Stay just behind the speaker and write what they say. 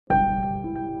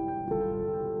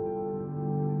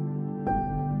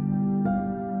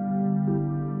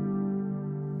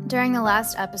During the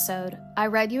last episode, I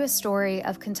read you a story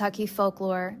of Kentucky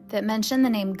folklore that mentioned the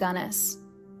name Gunness.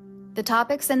 The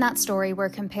topics in that story were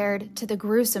compared to the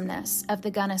gruesomeness of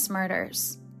the Gunness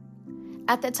murders.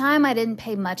 At the time, I didn't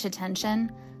pay much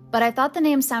attention, but I thought the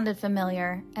name sounded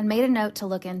familiar and made a note to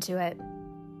look into it.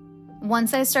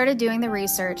 Once I started doing the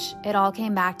research, it all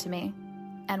came back to me.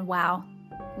 And wow,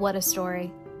 what a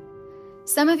story.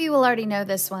 Some of you will already know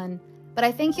this one, but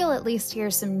I think you'll at least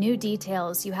hear some new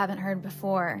details you haven't heard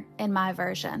before in my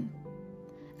version.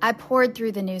 I poured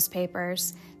through the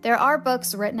newspapers. There are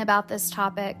books written about this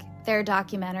topic, there are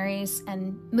documentaries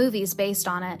and movies based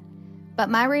on it, but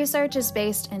my research is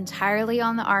based entirely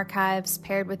on the archives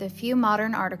paired with a few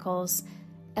modern articles,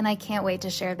 and I can't wait to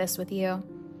share this with you.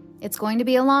 It's going to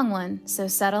be a long one, so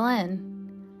settle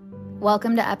in.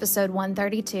 Welcome to episode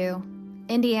 132,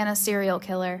 Indiana Serial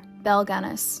Killer, Belle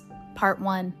Gunness, Part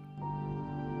 1.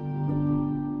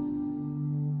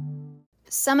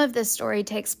 Some of this story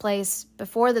takes place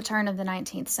before the turn of the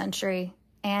 19th century,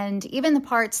 and even the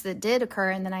parts that did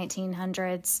occur in the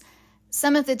 1900s,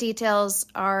 some of the details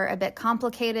are a bit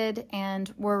complicated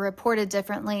and were reported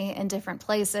differently in different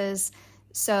places,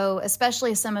 so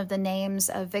especially some of the names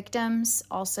of victims,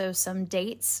 also some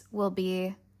dates, will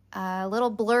be a little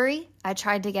blurry. I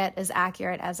tried to get as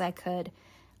accurate as I could.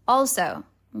 Also,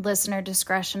 listener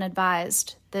discretion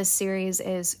advised. This series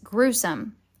is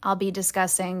gruesome. I'll be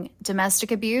discussing domestic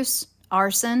abuse,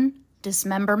 arson,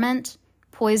 dismemberment,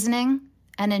 poisoning,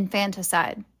 and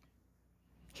infanticide.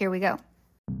 Here we go.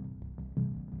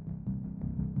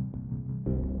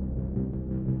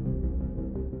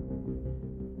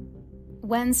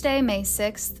 Wednesday, May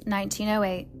 6th,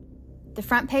 1908. The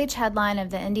front page headline of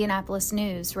the Indianapolis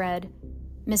News read,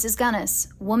 "Mrs.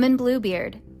 Gunness, woman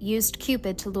Bluebeard, used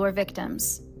Cupid to lure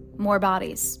victims. More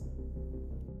bodies."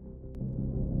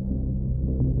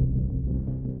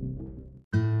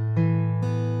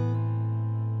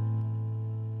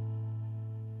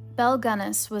 Belle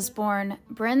Gunness was born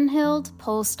Brynhild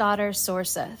Polsdatter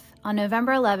Sorseth on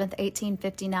November 11,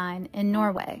 1859, in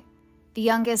Norway, the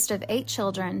youngest of 8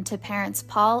 children to parents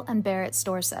Paul and Berit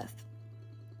Storseth.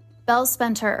 Belle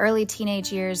spent her early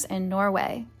teenage years in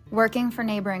Norway, working for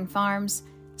neighboring farms,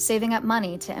 saving up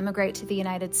money to immigrate to the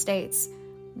United States,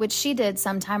 which she did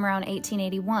sometime around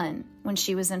 1881 when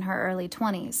she was in her early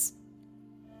 20s.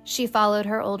 She followed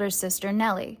her older sister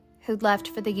Nellie, who'd left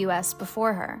for the U.S.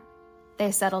 before her. They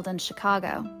settled in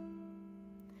Chicago.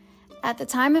 At the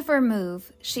time of her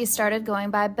move, she started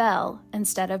going by Belle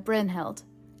instead of Brynhild,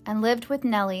 and lived with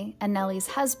Nellie and Nellie's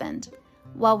husband,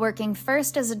 while working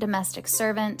first as a domestic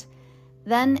servant.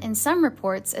 Then, in some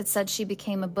reports, it said she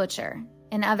became a butcher.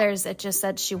 In others, it just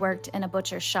said she worked in a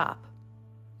butcher's shop.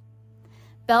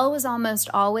 Belle was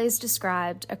almost always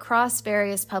described across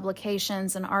various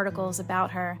publications and articles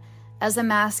about her as a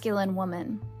masculine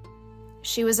woman.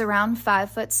 She was around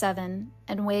 5'7"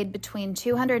 and weighed between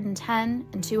 210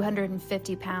 and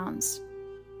 250 pounds.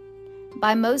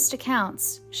 By most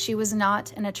accounts, she was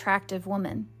not an attractive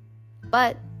woman,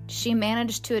 but she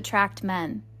managed to attract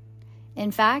men. In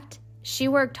fact, she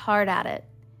worked hard at it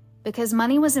because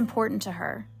money was important to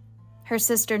her. Her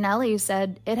sister Nellie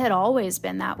said it had always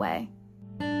been that way.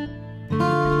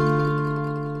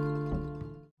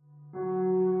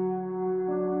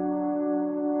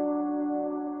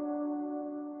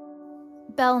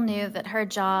 Belle knew that her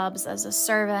jobs as a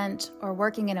servant or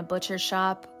working in a butcher's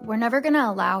shop were never going to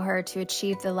allow her to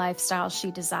achieve the lifestyle she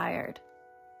desired.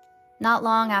 Not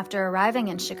long after arriving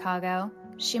in Chicago,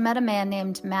 she met a man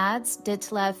named Mads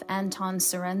Ditlev Anton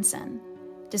Sorensen,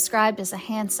 described as a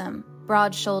handsome,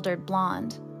 broad-shouldered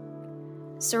blonde.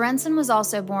 Sorensen was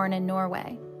also born in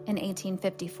Norway in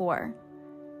 1854.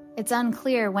 It's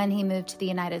unclear when he moved to the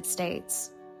United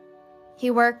States. He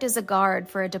worked as a guard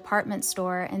for a department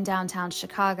store in downtown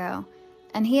Chicago,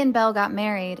 and he and Belle got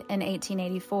married in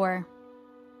 1884.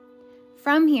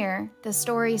 From here, the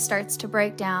story starts to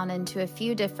break down into a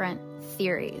few different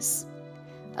theories.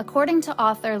 According to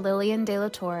author Lillian De La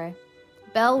Torre,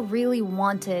 Belle really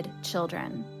wanted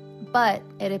children, but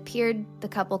it appeared the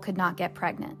couple could not get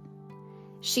pregnant.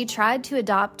 She tried to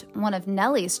adopt one of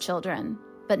Nellie's children,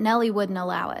 but Nellie wouldn't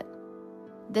allow it.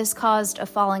 This caused a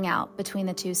falling out between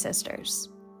the two sisters.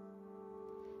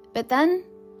 But then,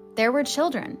 there were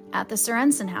children at the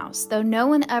Sorensen house, though no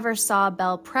one ever saw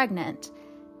Belle pregnant,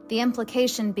 the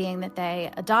implication being that they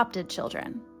adopted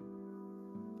children.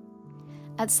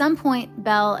 At some point,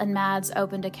 Belle and Mads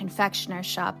opened a confectioner's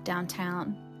shop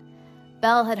downtown.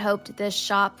 Belle had hoped this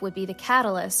shop would be the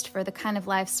catalyst for the kind of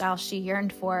lifestyle she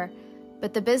yearned for,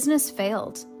 but the business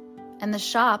failed, and the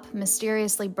shop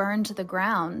mysteriously burned to the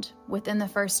ground within the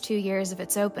first 2 years of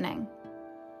its opening.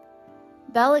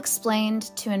 Belle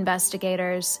explained to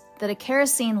investigators that a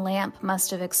kerosene lamp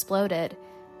must have exploded,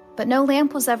 but no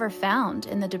lamp was ever found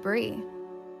in the debris.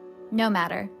 No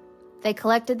matter. They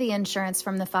collected the insurance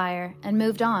from the fire and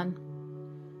moved on.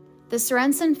 The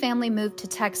Sorensen family moved to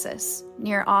Texas,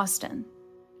 near Austin.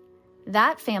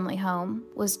 That family home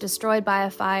was destroyed by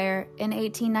a fire in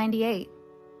 1898.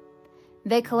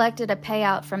 They collected a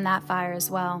payout from that fire as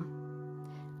well.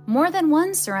 More than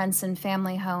one Sorensen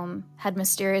family home had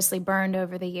mysteriously burned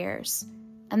over the years,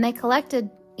 and they collected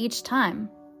each time.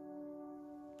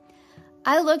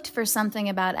 I looked for something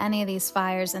about any of these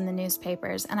fires in the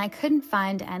newspapers, and I couldn't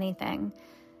find anything.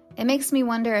 It makes me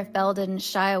wonder if Belle didn't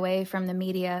shy away from the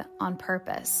media on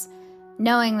purpose,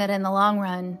 knowing that in the long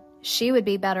run, she would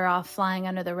be better off flying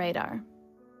under the radar.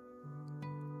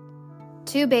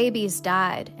 2 babies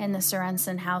died in the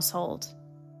Sorensen household.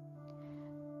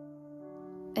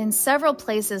 In several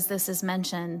places this is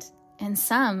mentioned, in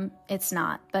some it's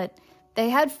not, but they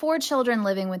had 4 children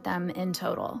living with them in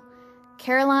total: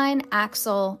 Caroline,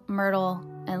 Axel, Myrtle,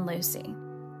 and Lucy.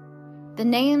 The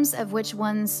names of which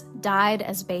ones died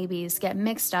as babies get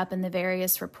mixed up in the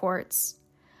various reports.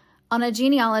 On a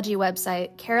genealogy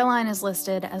website, Caroline is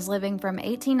listed as living from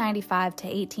 1895 to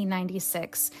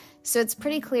 1896, so it's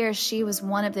pretty clear she was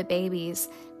one of the babies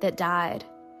that died.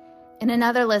 In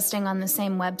another listing on the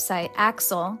same website,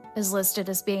 Axel is listed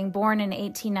as being born in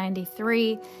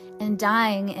 1893 and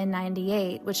dying in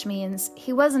 98, which means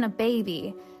he wasn't a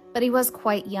baby, but he was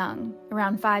quite young,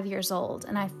 around 5 years old,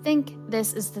 and I think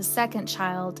this is the second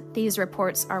child these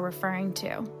reports are referring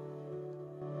to.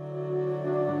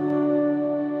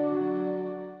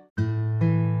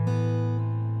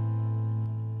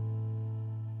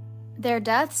 Their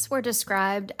deaths were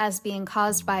described as being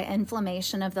caused by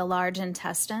inflammation of the large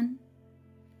intestine.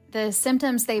 The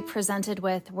symptoms they presented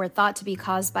with were thought to be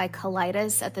caused by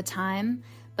colitis at the time,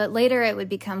 but later it would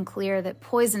become clear that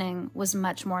poisoning was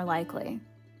much more likely.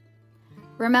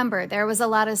 Remember, there was a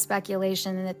lot of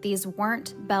speculation that these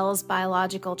weren't Belle's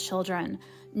biological children.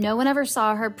 No one ever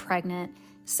saw her pregnant,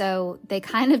 so they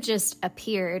kind of just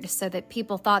appeared so that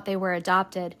people thought they were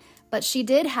adopted. But she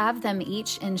did have them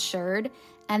each insured,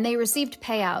 and they received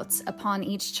payouts upon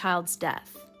each child's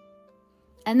death.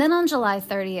 And then on July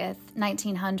 30th,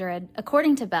 1900,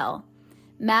 according to Belle,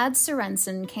 Mad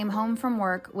Sorensen came home from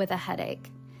work with a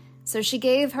headache. So she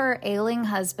gave her ailing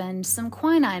husband some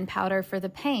quinine powder for the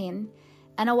pain,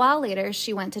 and a while later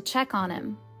she went to check on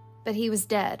him, but he was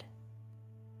dead.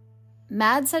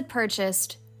 Mads had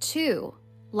purchased 2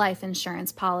 life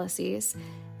insurance policies,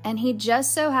 and he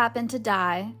just so happened to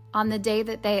die on the day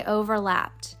that they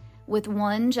overlapped, with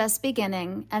one just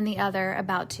beginning and the other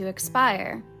about to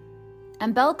expire.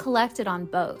 And Belle collected on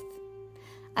both.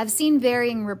 I've seen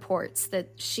varying reports that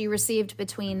she received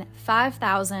between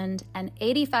 $5,000 and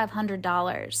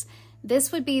 $8,500.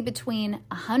 This would be between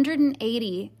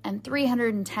 $180,000 and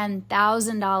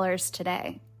 $310,000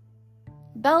 today.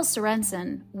 Belle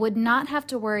Sorensen would not have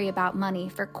to worry about money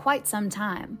for quite some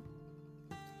time.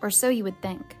 Or so you would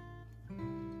think.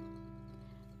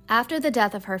 After the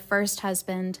death of her first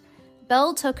husband,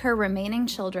 Belle took her remaining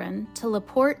children to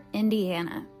LaPorte,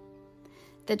 Indiana.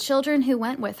 The children who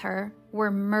went with her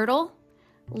were Myrtle,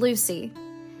 Lucy,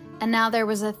 and now there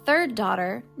was a third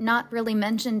daughter, not really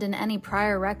mentioned in any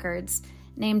prior records,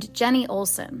 named Jenny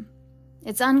Olson.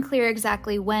 It's unclear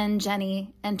exactly when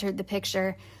Jenny entered the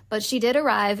picture, but she did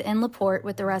arrive in LaPorte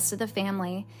with the rest of the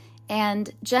family, and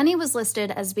Jenny was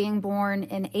listed as being born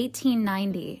in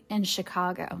 1890 in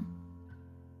Chicago.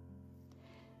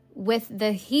 With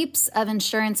the heaps of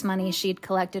insurance money she'd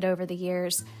collected over the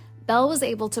years, Belle was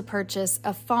able to purchase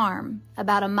a farm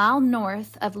about a mile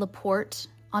north of LaPorte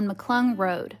on McClung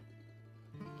Road.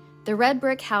 The red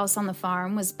brick house on the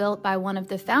farm was built by one of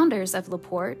the founders of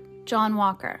LaPorte, John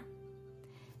Walker.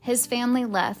 His family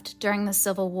left during the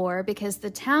Civil War because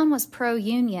the town was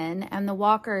pro-Union and the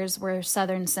Walkers were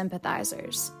Southern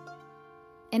sympathizers.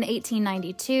 In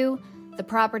 1892, the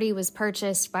property was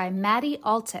purchased by Mattie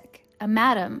Altick, a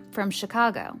madam from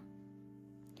Chicago.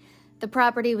 The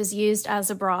property was used as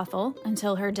a brothel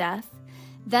until her death.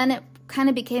 Then it kind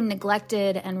of became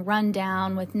neglected and run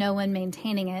down with no one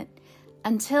maintaining it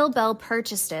until Belle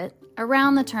purchased it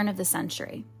around the turn of the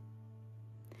century.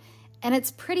 And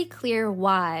it's pretty clear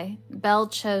why Belle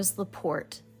chose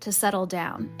LaPorte to settle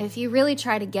down, if you really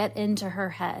try to get into her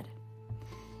head.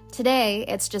 Today,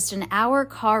 it's just an hour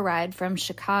car ride from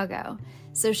Chicago,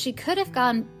 so she could have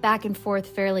gone back and forth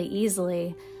fairly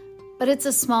easily, but it's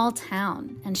a small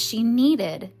town, and she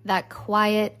needed that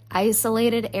quiet,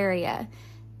 isolated area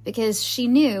because she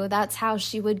knew that's how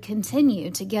she would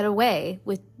continue to get away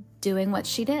with doing what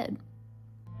she did.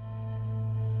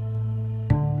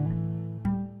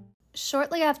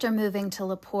 Shortly after moving to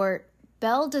LaPorte,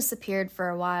 Belle disappeared for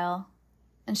a while,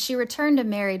 and she returned a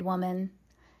married woman,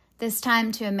 this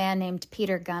time to a man named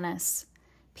Peter Gunness.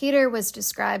 Peter was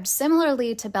described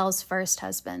similarly to Belle's first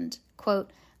husband, quote,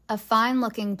 a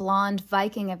fine-looking blonde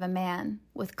Viking of a man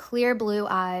with clear blue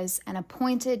eyes and a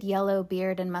pointed yellow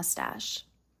beard and mustache.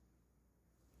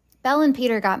 Belle and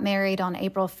Peter got married on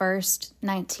April 1st,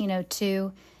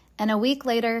 1902, and a week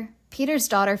later, Peter's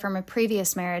daughter from a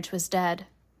previous marriage was dead.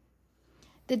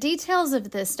 The details of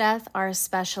this death are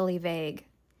especially vague.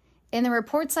 In the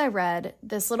reports I read,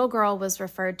 this little girl was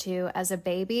referred to as a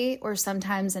baby or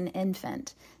sometimes an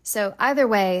infant. So either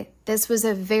way, this was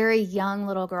a very young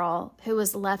little girl who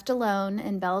was left alone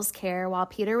in Belle's care while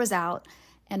Peter was out,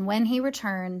 and when he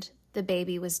returned, the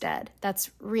baby was dead.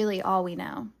 That's really all we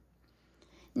know.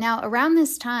 Now, around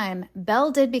this time,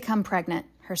 Belle did become pregnant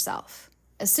herself,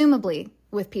 assumably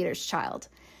with Peter's child.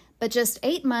 But just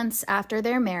 8 months after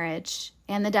their marriage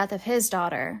and the death of his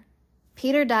daughter,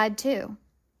 Peter died too.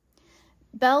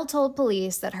 Belle told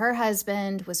police that her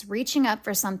husband was reaching up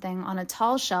for something on a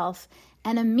tall shelf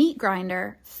and a meat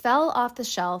grinder fell off the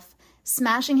shelf,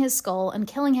 smashing his skull and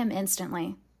killing him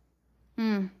instantly.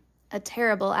 A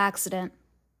terrible accident.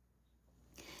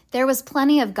 There was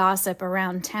plenty of gossip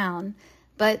around town,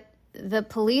 but the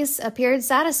police appeared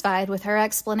satisfied with her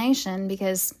explanation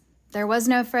because there was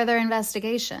no further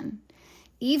investigation.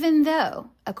 Even though,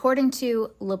 according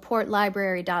to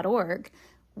laportelibrary.org,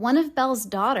 one of Belle's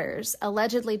daughters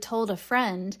allegedly told a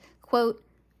friend, quote,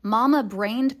 Mama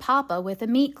brained Papa with a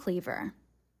meat cleaver.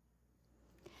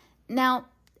 Now,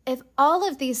 if all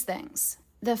of these things,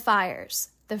 the fires,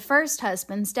 the first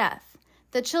husband's death,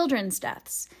 the children's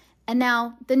deaths, and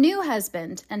now the new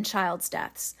husband and child's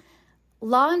deaths,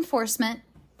 law enforcement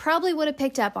probably would have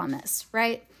picked up on this,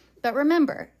 right? But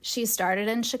remember, she started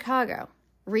in Chicago,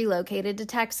 relocated to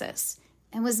Texas,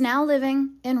 and was now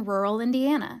living in rural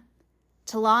Indiana.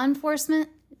 To law enforcement,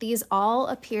 these all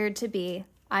appeared to be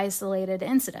isolated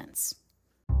incidents.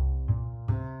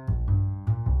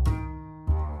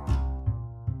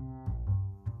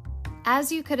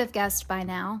 As you could have guessed by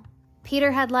now,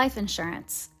 Peter had life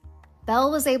insurance. Belle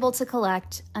was able to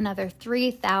collect another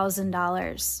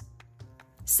 $3,000.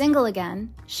 Single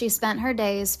again, she spent her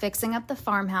days fixing up the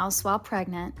farmhouse while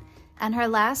pregnant, and her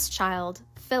last child,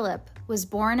 Philip, was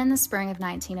born in the spring of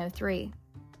 1903.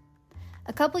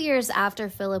 A couple years after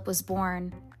Philip was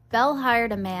born, Belle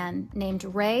hired a man named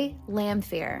Ray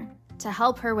Lamphere to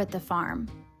help her with the farm.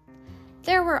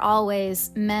 There were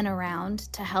always men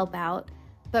around to help out,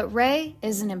 but Ray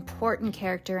is an important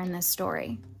character in this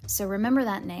story, so remember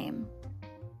that name.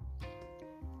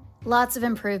 Lots of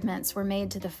improvements were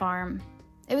made to the farm.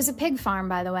 It was a pig farm,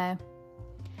 by the way.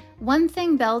 One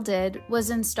thing Belle did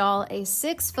was install a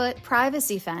 6-foot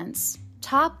privacy fence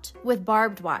topped with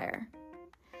barbed wire.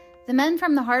 The men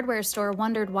from the hardware store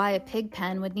wondered why a pig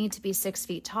pen would need to be 6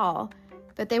 feet tall,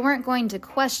 but they weren't going to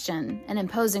question an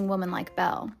imposing woman like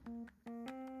Belle.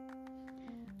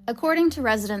 According to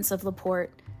residents of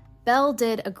LaPorte, Belle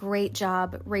did a great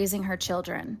job raising her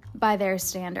children by their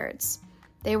standards.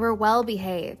 They were well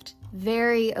behaved,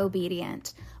 very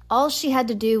obedient. All she had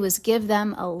to do was give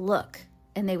them a look,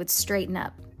 and they would straighten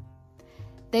up.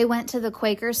 They went to the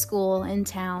Quaker school in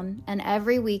town, and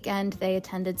every weekend they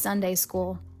attended Sunday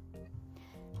school.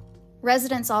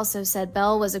 Residents also said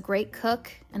Belle was a great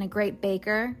cook and a great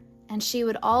baker, and she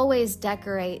would always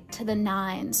decorate to the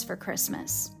nines for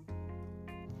Christmas.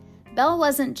 Belle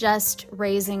wasn't just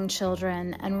raising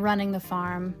children and running the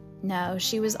farm. No,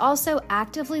 she was also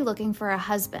actively looking for a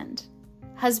husband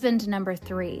number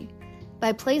 3,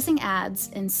 by placing ads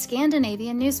in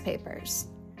Scandinavian newspapers.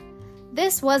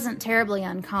 This wasn't terribly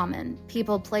uncommon,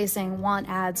 people placing want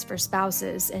ads for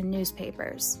spouses in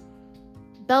newspapers.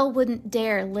 Belle wouldn't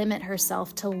dare limit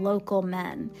herself to local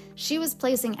men. She was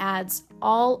placing ads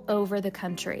all over the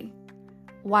country.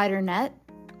 Wider net,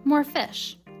 more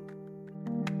fish.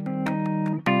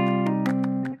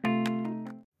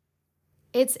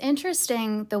 It's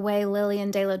interesting the way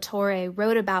Lillian de la Torre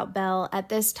wrote about Belle at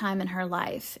this time in her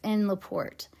life in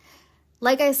LaPorte.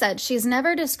 Like I said, she's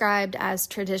never described as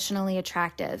traditionally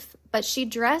attractive, but she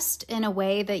dressed in a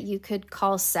way that you could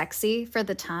call sexy for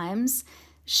the times.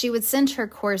 She would cinch her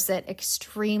corset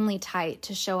extremely tight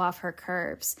to show off her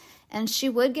curves, and she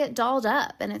would get dolled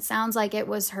up, and it sounds like it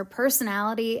was her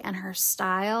personality and her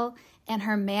style and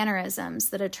her mannerisms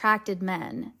that attracted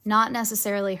men, not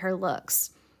necessarily her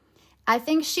looks. I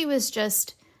think she was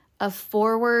just a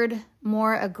forward,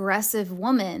 more aggressive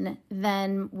woman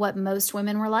than what most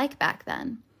women were like back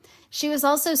then. She was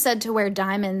also said to wear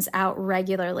diamonds out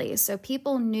regularly, so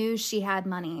people knew she had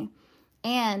money.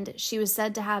 And she was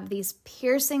said to have these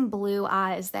piercing blue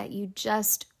eyes that you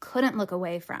just couldn't look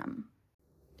away from.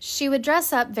 She would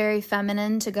dress up very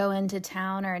feminine to go into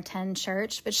town or attend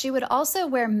church, but she would also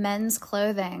wear men's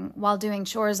clothing while doing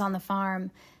chores on the farm,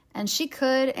 and she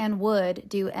could and would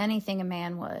do anything a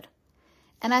man would.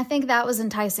 And I think that was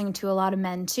enticing to a lot of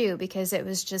men too, because it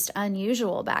was just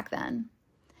unusual back then.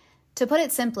 To put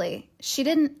it simply, she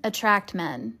didn't attract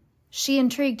men, she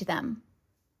intrigued them.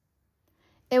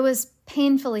 It was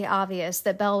painfully obvious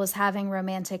that Belle was having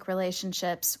romantic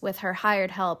relationships with her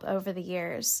hired help over the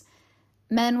years.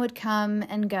 Men would come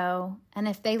and go, and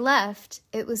if they left,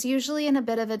 it was usually in a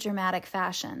bit of a dramatic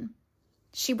fashion.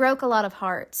 She broke a lot of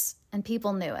hearts, and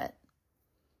people knew it.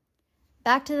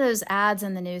 Back to those ads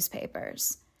in the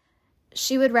newspapers.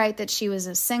 She would write that she was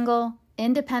a single,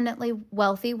 independently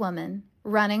wealthy woman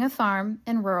running a farm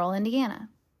in rural Indiana.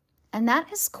 And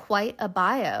that is quite a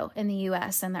bio in the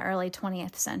U.S. in the early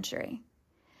 20th century.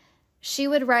 She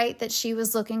would write that she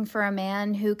was looking for a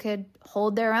man who could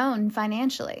hold their own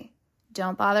financially.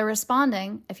 Don't bother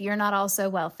responding if you're not also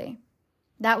wealthy.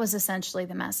 That was essentially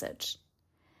the message.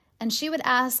 And she would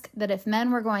ask that if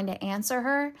men were going to answer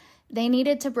her, they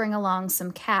needed to bring along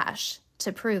some cash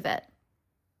to prove it.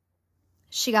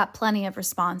 She got plenty of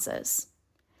responses.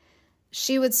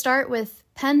 She would start with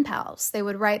pen pals. They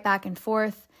would write back and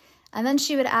forth, and then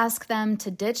she would ask them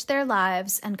to ditch their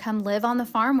lives and come live on the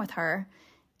farm with her,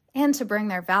 and to bring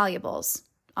their valuables,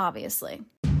 obviously.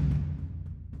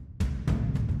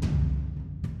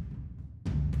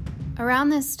 Around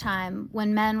this time,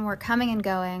 when men were coming and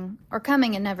going, or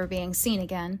coming and never being seen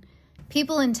again,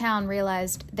 people in town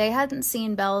realized they hadn't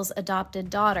seen Belle's adopted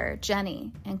daughter,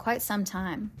 Jenny, in quite some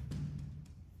time.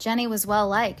 Jenny was well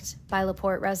liked by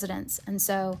LaPorte residents, and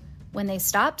so when they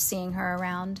stopped seeing her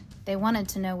around, they wanted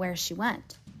to know where she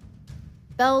went.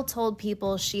 Belle told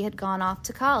people she had gone off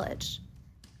to college,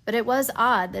 but it was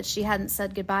odd that she hadn't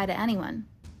said goodbye to anyone,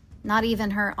 not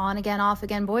even her on-again,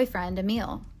 off-again boyfriend,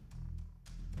 Emil.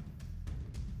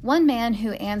 One man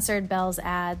who answered Belle's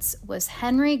ads was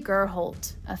Henry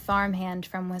Gerholt, a farmhand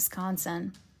from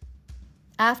Wisconsin.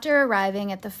 After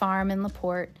arriving at the farm in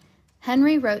LaPorte,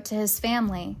 Henry wrote to his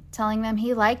family, telling them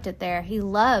he liked it there, he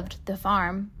loved the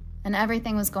farm, and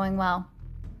everything was going well.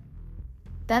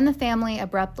 Then the family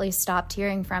abruptly stopped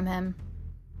hearing from him.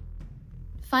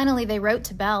 Finally, they wrote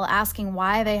to Belle asking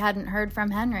why they hadn't heard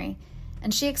from Henry,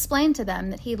 and she explained to them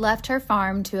that he'd left her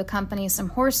farm to accompany some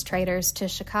horse traders to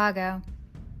Chicago.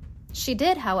 She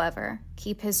did, however,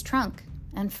 keep his trunk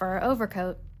and fur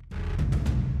overcoat.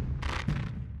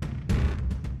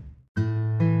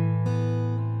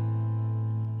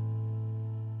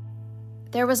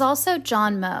 There was also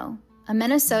John Moe, a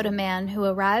Minnesota man who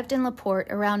arrived in LaPorte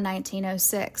around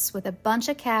 1906 with a bunch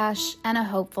of cash and a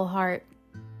hopeful heart.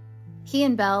 He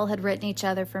and Belle had written each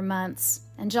other for months,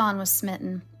 and John was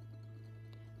smitten.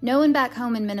 No one back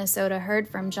home in Minnesota heard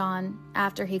from John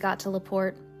after he got to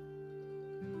LaPorte.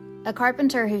 A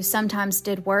carpenter who sometimes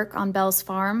did work on Belle's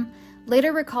farm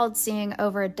later recalled seeing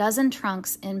over a dozen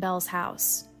trunks in Belle's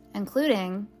house,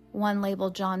 including one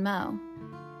labeled John Moe.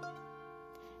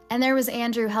 And there was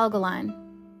Andrew Helgeline.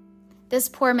 This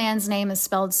poor man's name is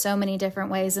spelled so many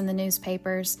different ways in the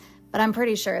newspapers, but I'm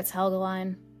pretty sure it's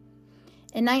Helgeline.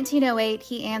 In 1908,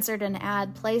 he answered an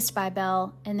ad placed by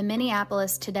Belle in the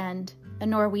Minneapolis Tidend, a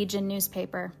Norwegian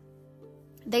newspaper.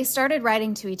 They started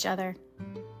writing to each other.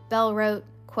 Belle wrote,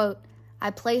 quote,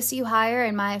 "I place you higher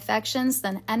in my affections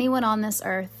than anyone on this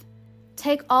earth.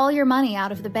 Take all your money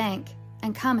out of the bank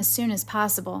and come as soon as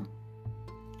possible."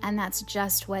 And that's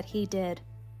just what he did.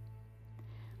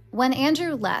 When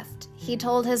Andrew left, he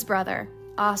told his brother,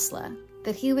 Asle,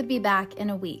 that he would be back in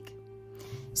a week.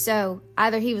 So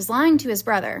either he was lying to his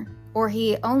brother, or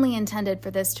he only intended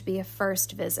for this to be a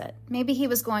first visit. Maybe he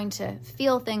was going to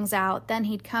feel things out, then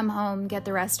he'd come home, get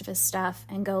the rest of his stuff,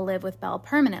 and go live with Belle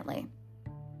permanently.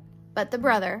 But the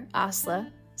brother,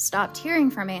 Asle, stopped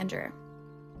hearing from Andrew.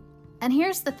 And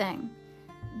here's the thing.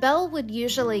 Belle would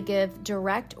usually give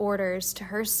direct orders to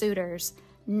her suitors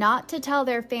not to tell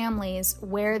their families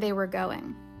where they were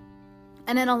going.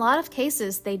 And in a lot of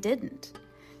cases, they didn't.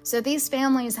 So these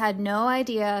families had no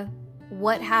idea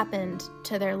what happened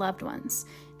to their loved ones.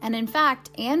 And in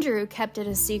fact, Andrew kept it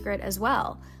a secret as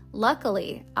well.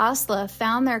 Luckily, Asle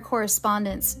found their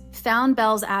correspondence, found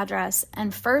Belle's address,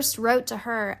 and first wrote to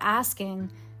her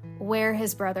asking where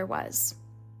his brother was.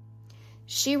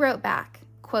 She wrote back,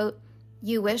 quote,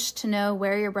 "You wish to know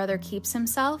where your brother keeps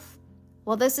himself?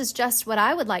 Well, this is just what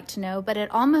I would like to know, but it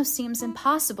almost seems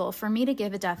impossible for me to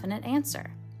give a definite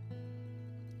answer."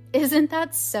 Isn't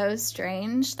that so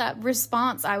strange? That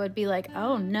response, I would be like,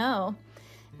 oh no.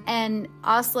 And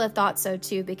Osla thought so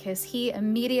too, because he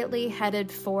immediately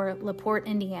headed for LaPorte,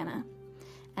 Indiana.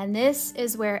 And this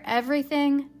is where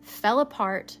everything fell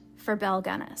apart for Belle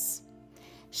Gunness.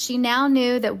 She now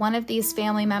knew that one of these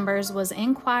family members was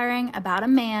inquiring about a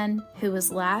man who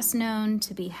was last known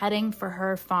to be heading for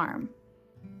her farm.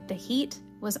 The heat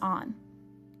was on.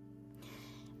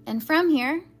 And from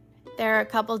here, there are a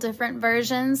couple different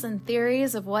versions and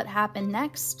theories of what happened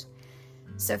next.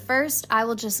 So first, I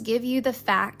will just give you the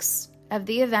facts of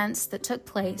the events that took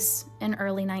place in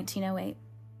early 1908.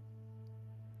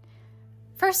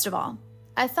 First of all,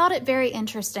 I thought it very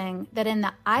interesting that in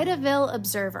the Idaville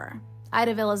Observer,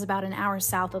 Idaville is about an hour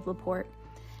south of LaPorte,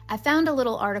 I found a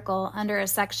little article under a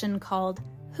section called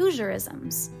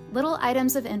Hoosierisms, little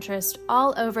items of interest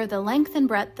all over the length and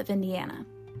breadth of Indiana.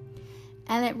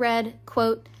 And it read,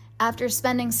 quote, "After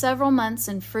spending several months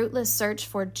in fruitless search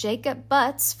for Jacob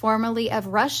Butts, formerly of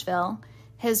Rushville,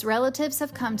 his relatives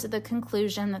have come to the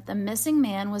conclusion that the missing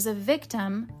man was a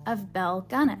victim of Belle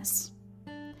Gunness."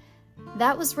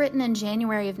 That was written in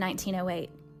January of 1908,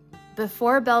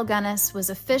 before Belle Gunness was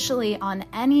officially on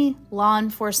any law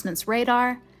enforcement's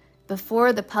radar,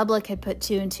 before the public had put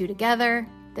two and two together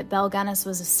that Belle Gunness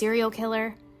was a serial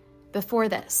killer, before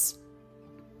this.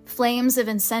 Flames of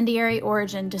incendiary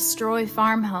origin destroy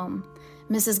farm home.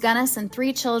 Mrs. Gunness and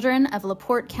 3 children of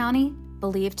LaPorte County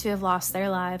believed to have lost their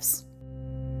lives.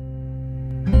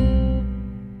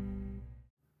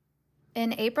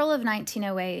 In April of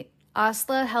 1908,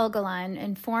 Asla Helgelien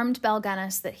informed Belle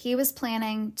Gunness that he was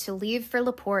planning to leave for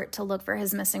LaPorte to look for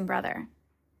his missing brother.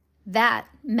 That,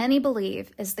 many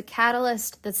believe, is the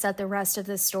catalyst that set the rest of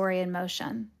this story in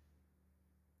motion.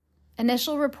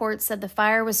 Initial reports said the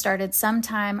fire was started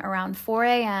sometime around 4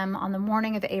 a.m. on the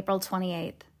morning of April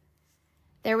 28th.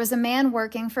 There was a man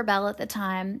working for Belle at the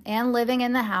time and living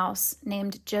in the house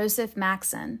named Joseph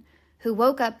Maxon, who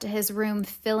woke up to his room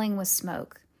filling with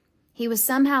smoke. He was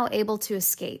somehow able to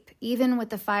escape, even with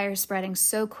the fire spreading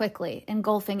so quickly,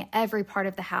 engulfing every part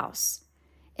of the house.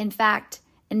 In fact,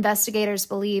 investigators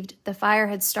believed the fire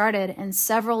had started in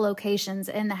several locations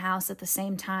in the house at the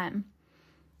same time.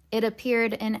 It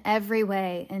appeared in every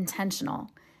way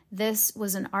intentional. This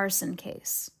was an arson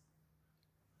case.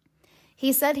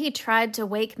 He said he tried to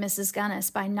wake Mrs.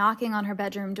 Gunness by knocking on her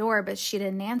bedroom door, but she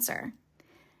didn't answer.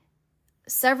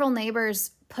 Several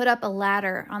neighbors put up a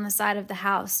ladder on the side of the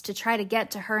house to try to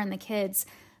get to her and the kids,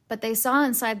 but they saw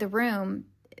inside the room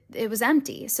it was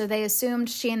empty, so they assumed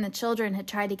she and the children had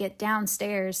tried to get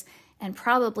downstairs and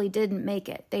probably didn't make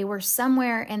it. They were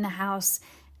somewhere in the house,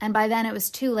 and by then it was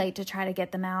too late to try to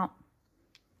get them out.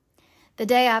 The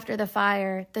day after the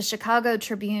fire, the Chicago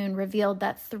Tribune revealed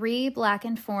that 3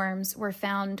 blackened forms were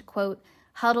found, quote,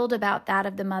 huddled about that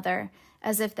of the mother,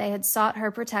 as if they had sought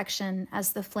her protection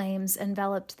as the flames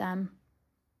enveloped them.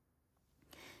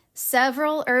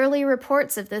 Several early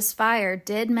reports of this fire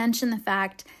did mention the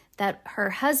fact that her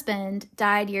husband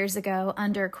died years ago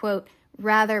under, quote,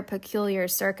 rather peculiar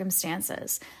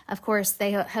circumstances. Of course,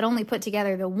 they had only put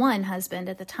together the one husband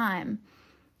at the time.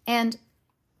 And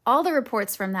all the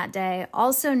reports from that day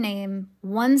also name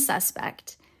one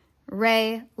suspect,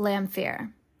 Ray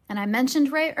Lamphere. And I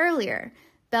mentioned Ray earlier.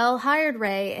 Belle hired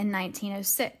Ray in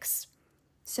 1906.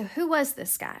 So who was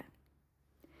this guy?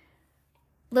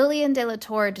 Lillian de la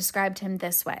Tour described him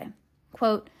this way,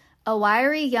 quote, a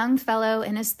wiry young fellow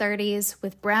in his 30s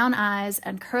with brown eyes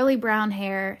and curly brown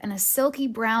hair and a silky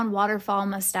brown waterfall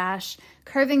mustache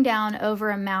curving down over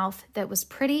a mouth that was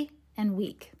pretty and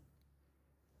weak.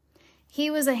 He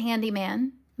was a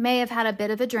handyman, may have had a bit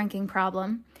of a drinking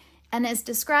problem, and is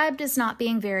described as not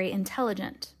being very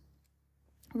intelligent.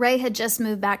 Ray had just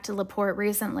moved back to LaPorte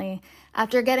recently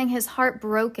after getting his heart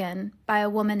broken by a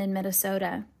woman in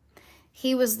Minnesota.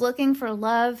 He was looking for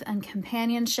love and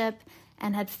companionship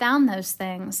and had found those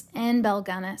things in Belle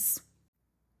Gunness.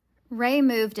 Ray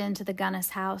moved into the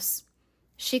Gunness house.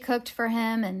 She cooked for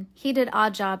him, and he did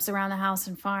odd jobs around the house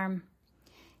and farm.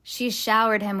 She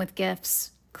showered him with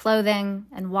gifts, clothing,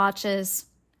 and watches.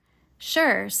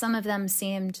 Sure, some of them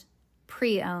seemed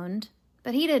pre-owned,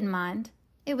 but he didn't mind.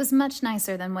 It was much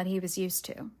nicer than what he was used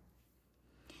to.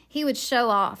 He would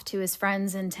show off to his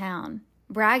friends in town,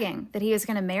 bragging that he was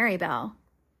going to marry Belle.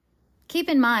 Keep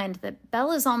in mind that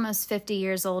Belle is almost 50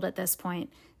 years old at this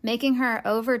point, making her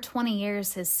over 20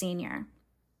 years his senior.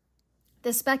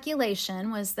 The speculation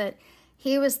was that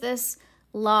he was this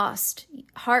lost,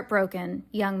 heartbroken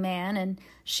young man, and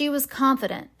she was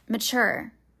confident,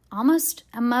 mature, almost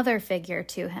a mother figure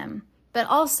to him, but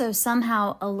also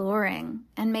somehow alluring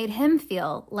and made him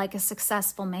feel like a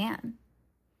successful man.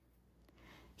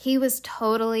 He was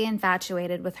totally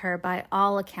infatuated with her by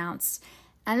all accounts,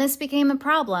 And this became a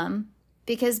problem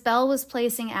because Belle was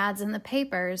placing ads in the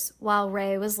papers while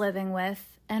Ray was living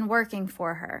with and working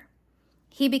for her.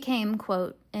 He became,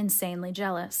 quote, insanely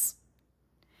jealous.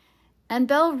 And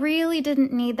Belle really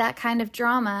didn't need that kind of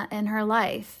drama in her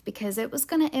life because it was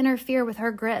going to interfere with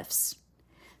her grifts.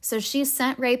 So she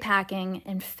sent Ray packing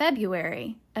in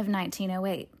February of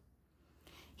 1908.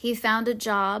 He found a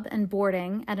job and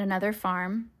boarding at another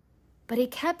farm, but he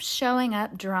kept showing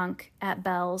up drunk at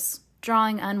Belle's,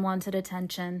 drawing unwanted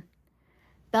attention.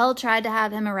 Belle tried to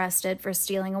have him arrested for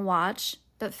stealing a watch,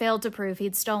 but failed to prove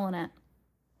he'd stolen it.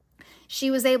 She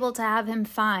was able to have him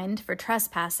fined for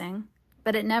trespassing,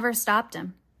 but it never stopped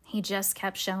him. He just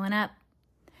kept showing up.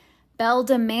 Belle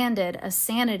demanded a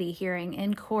sanity hearing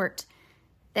in court.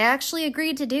 They actually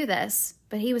agreed to do this,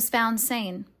 but he was found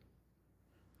sane.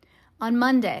 On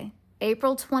Monday,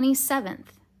 April 27th,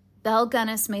 Belle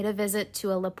Gunness made a visit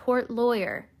to a LaPorte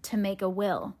lawyer to make a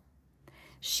will.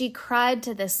 She cried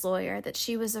to this lawyer that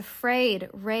she was afraid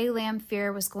Ray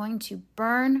Lamphere was going to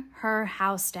burn her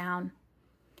house down.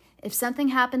 If something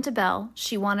happened to Belle,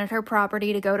 she wanted her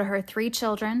property to go to her 3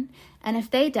 children, and if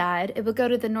they died, it would go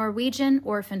to the Norwegian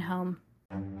orphan home.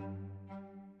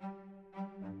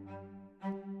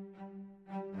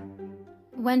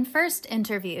 When first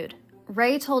interviewed,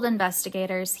 Ray told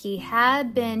investigators he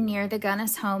had been near the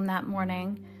Gunness home that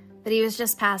morning, but he was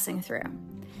just passing through.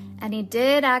 And he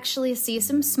did actually see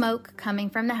some smoke coming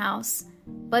from the house,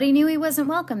 but he knew he wasn't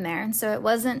welcome there, and so it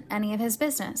wasn't any of his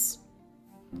business.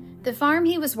 The farm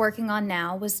he was working on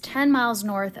now was 10 miles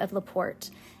north of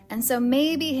LaPorte, and so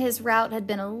maybe his route had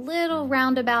been a little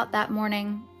roundabout that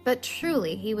morning, but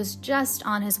truly he was just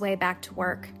on his way back to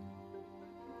work.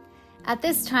 At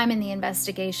this time in the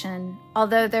investigation,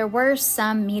 although there were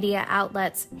some media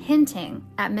outlets hinting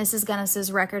at Mrs.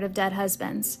 Gunness's record of dead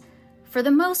husbands, for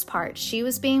the most part, she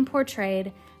was being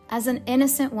portrayed as an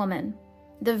innocent woman,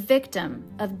 the victim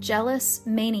of jealous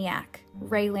maniac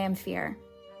Ray Lamphere.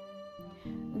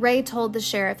 Ray told the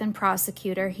sheriff and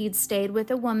prosecutor he'd stayed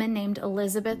with a woman named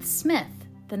Elizabeth Smith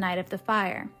the night of the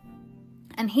fire,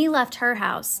 and he left her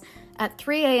house at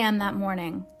 3 a.m. that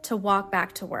morning to walk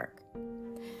back to work.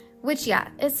 Which, yeah,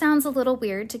 it sounds a little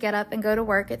weird to get up and go to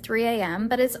work at 3 a.m.,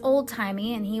 but it's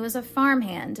old-timey, and he was a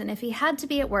farmhand, and if he had to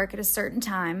be at work at a certain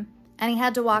time, and he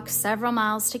had to walk several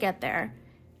miles to get there,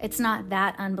 it's not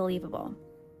that unbelievable.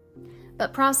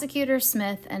 But Prosecutor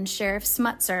Smith and Sheriff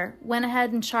Smutzer went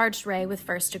ahead and charged Ray with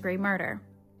first-degree murder.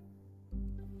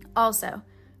 Also,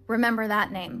 remember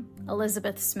that name,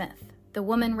 Elizabeth Smith, the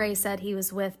woman Ray said he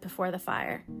was with before the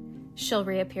fire. She'll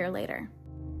reappear later.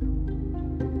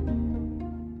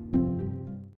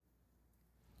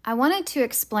 I wanted to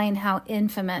explain how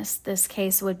infamous this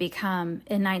case would become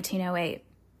in 1908.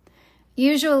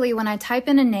 Usually when I type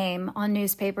in a name on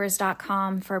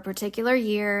newspapers.com for a particular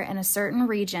year in a certain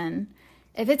region,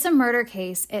 if it's a murder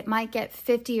case, it might get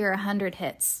 50 or 100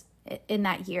 hits in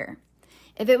that year.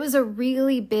 If it was a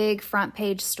really big front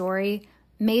page story,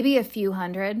 maybe a few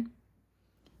hundred.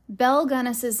 Belle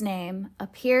Gunness's name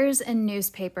appears in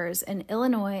newspapers in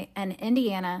Illinois and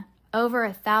Indiana over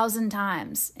 1,000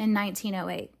 times in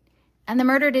 1908, and the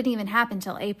murder didn't even happen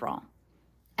till April.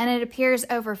 And it appears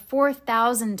over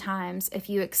 4,000 times if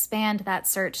you expand that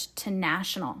search to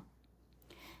national.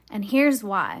 And here's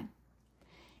why.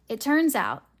 It turns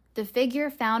out the figure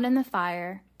found in the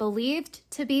fire, believed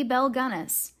to be Belle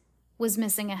Gunness, was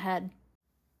missing a head.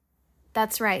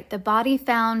 That's right, the body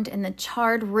found in the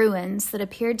charred ruins that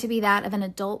appeared to be that of an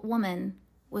adult woman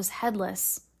was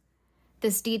headless.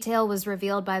 This detail was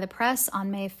revealed by the press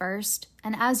on May 1st,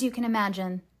 and as you can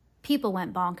imagine, people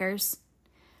went bonkers.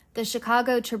 The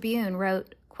Chicago Tribune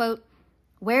wrote, quote,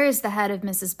 "Where is the head of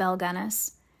Mrs. Belle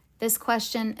Gunness? This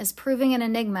question is proving an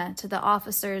enigma to the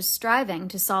officers striving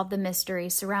to solve the mystery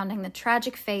surrounding the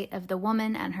tragic fate of the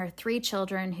woman and her 3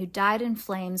 children who died in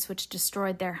flames which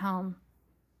destroyed their home."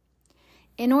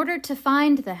 In order to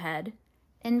find the head,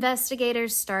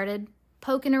 investigators started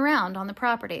poking around on the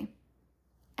property,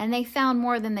 and they found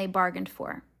more than they bargained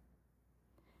for.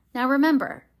 Now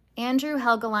remember, Andrew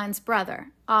Helgeline's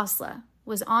brother, Asla,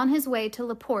 was on his way to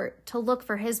LaPorte to look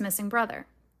for his missing brother.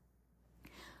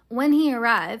 When he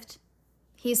arrived,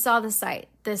 he saw the site,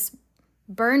 this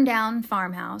burned-down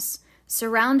farmhouse,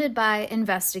 surrounded by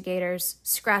investigators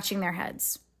scratching their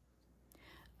heads.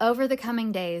 Over the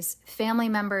coming days, family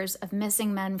members of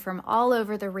missing men from all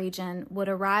over the region would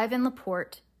arrive in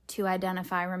LaPorte to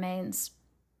identify remains.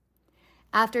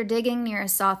 After digging near a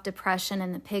soft depression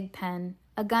in the pig pen,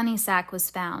 a gunny sack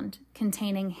was found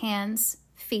containing hands,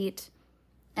 feet,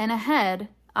 and a head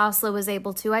Asla was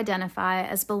able to identify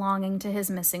as belonging to his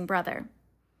missing brother.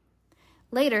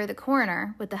 Later, the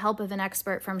coroner, with the help of an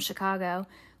expert from Chicago,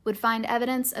 would find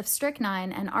evidence of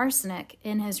strychnine and arsenic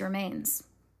in his remains.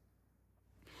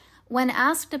 When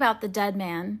asked about the dead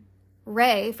man,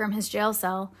 Ray, from his jail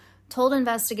cell, told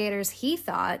investigators he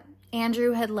thought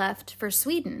Andrew had left for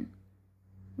Sweden,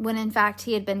 when in fact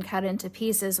he had been cut into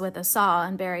pieces with a saw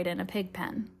and buried in a pig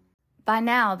pen. By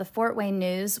now, the Fort Wayne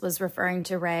News was referring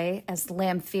to Ray as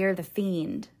Lamphere the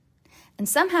Fiend, and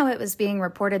somehow it was being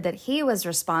reported that he was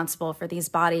responsible for these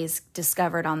bodies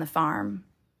discovered on the farm.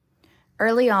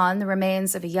 Early on, the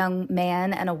remains of a young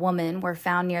man and a woman were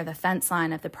found near the fence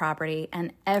line of the property,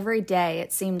 and every day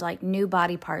it seemed like new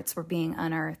body parts were being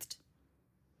unearthed.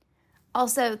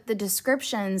 Also, the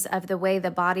descriptions of the way the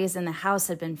bodies in the house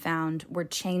had been found were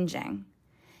changing.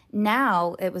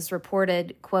 Now it was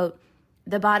reported, quote,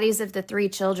 the bodies of the 3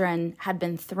 children had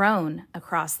been thrown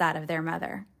across that of their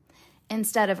mother,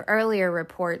 instead of earlier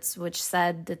reports which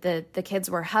said that the kids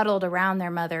were huddled around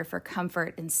their mother for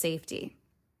comfort and safety.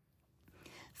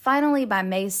 Finally, by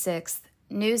May 6th,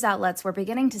 news outlets were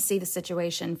beginning to see the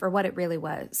situation for what it really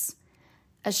was.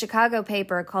 A Chicago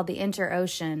paper called the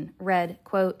Inter-Ocean read,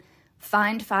 quote,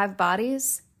 "Find 5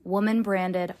 bodies, woman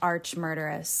branded arch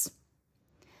murderess."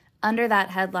 Under that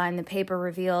headline, the paper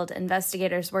revealed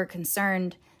investigators were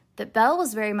concerned that Belle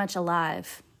was very much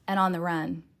alive and on the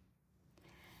run.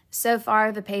 So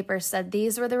far, the paper said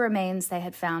these were the remains they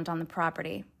had found on the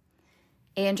property.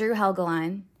 Andrew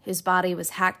Helgeline, whose body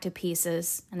was hacked to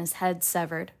pieces and his head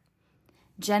severed.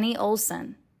 Jenny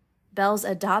Olson, Belle's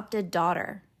adopted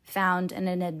daughter, found in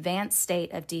an advanced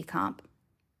state of decomp.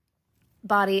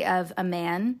 Body of a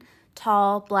man,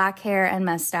 tall, black hair and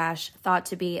mustache, thought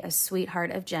to be a sweetheart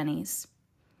of Jenny's.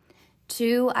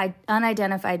 2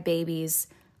 unidentified babies,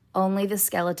 only the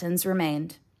skeletons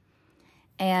remained.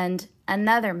 And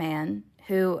another man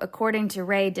who, according to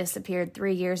Ray, disappeared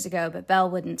 3 years ago, but Belle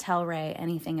wouldn't tell Ray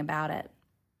anything about it.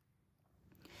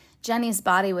 Jenny's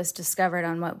body was discovered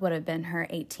on what would have been her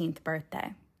 18th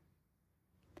birthday.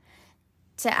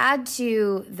 To add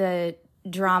to the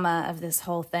drama of this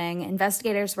whole thing,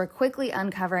 investigators were quickly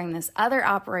uncovering this other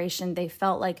operation they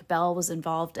felt like Belle was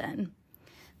involved in.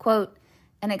 Quote,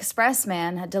 an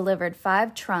expressman had delivered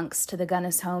 5 trunks to the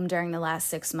Gunness home during the last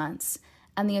 6 months,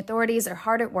 and the authorities are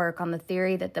hard at work on the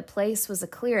theory that the place was a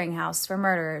clearinghouse for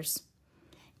murderers.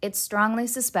 It's strongly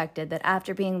suspected that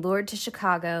after being lured to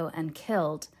Chicago and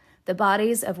killed, the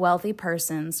bodies of wealthy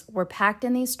persons were packed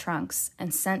in these trunks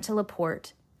and sent to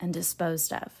LaPorte and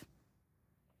disposed of.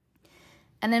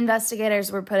 And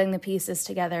investigators were putting the pieces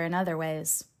together in other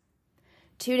ways.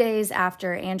 2 days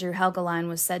after Andrew Helgeline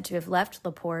was said to have left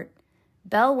LaPorte,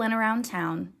 Belle went around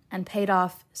town and paid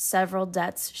off several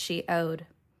debts she owed,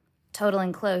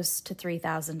 totaling close to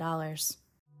 $3,000.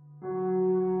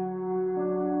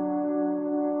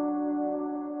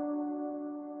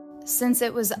 Since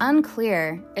it was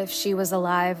unclear if she was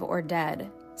alive or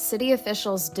dead, city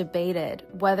officials debated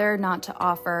whether or not to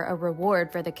offer a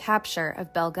reward for the capture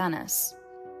of Belle Gunness.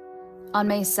 On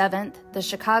May 7th, the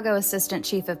Chicago Assistant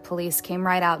Chief of Police came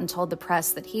right out and told the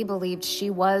press that he believed she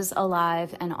was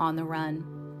alive and on the run.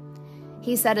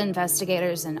 He said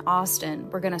investigators in Austin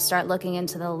were going to start looking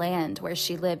into the land where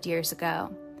she lived years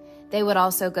ago. They would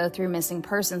also go through missing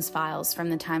persons files from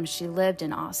the time she lived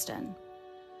in Austin.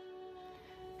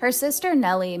 Her sister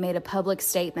Nellie made a public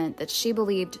statement that she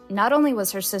believed not only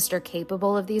was her sister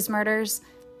capable of these murders,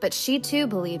 but she too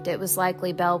believed it was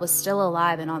likely Belle was still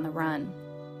alive and on the run.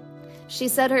 She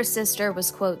said her sister was,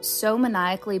 quote, so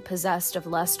maniacally possessed of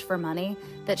lust for money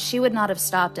that she would not have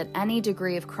stopped at any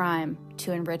degree of crime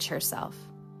to enrich herself.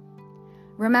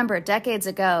 Remember, decades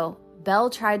ago, Belle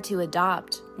tried to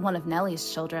adopt one of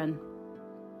Nellie's children.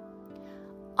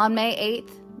 On May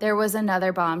 8th, there was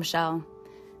another bombshell.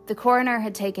 The coroner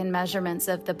had taken measurements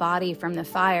of the body from the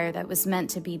fire that was meant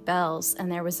to be Belle's,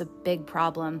 and there was a big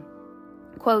problem.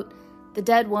 Quote, the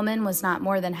dead woman was not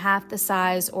more than half the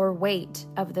size or weight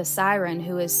of the siren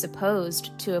who is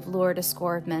supposed to have lured a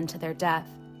score of men to their death.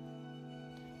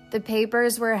 The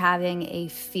papers were having a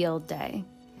field day.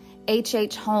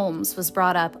 H.H. Holmes was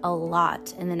brought up a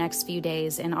lot in the next few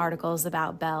days in articles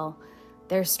about Belle.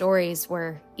 Their stories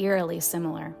were eerily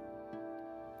similar.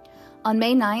 On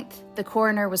May 9th, the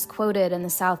coroner was quoted in the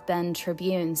South Bend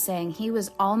Tribune saying he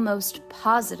was almost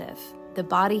positive the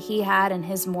body he had in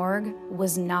his morgue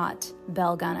was not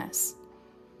Belle Gunness.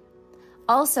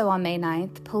 Also on May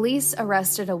 9th, police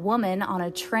arrested a woman on a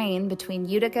train between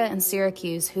Utica and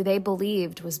Syracuse who they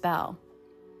believed was Belle.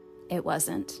 It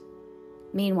wasn't.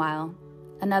 Meanwhile,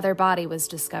 another body was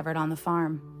discovered on the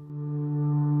farm.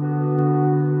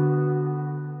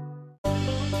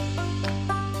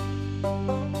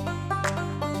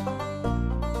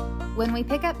 When we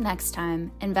pick up next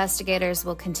time, investigators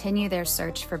will continue their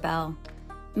search for Belle.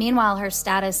 Meanwhile, her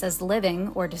status as living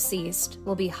or deceased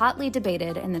will be hotly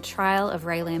debated in the trial of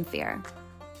Ray Lamphere.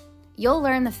 You'll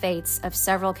learn the fates of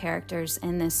several characters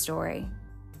in this story,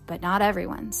 but not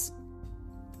everyone's.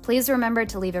 Please remember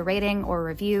to leave a rating or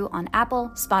review on Apple,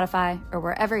 Spotify, or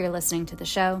wherever you're listening to the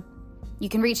show. You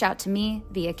can reach out to me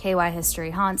via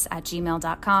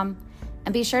kyhistoryhaunts@gmail.com,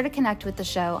 and be sure to connect with the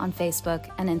show on Facebook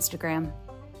and Instagram.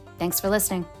 Thanks for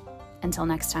listening. Until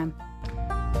next time.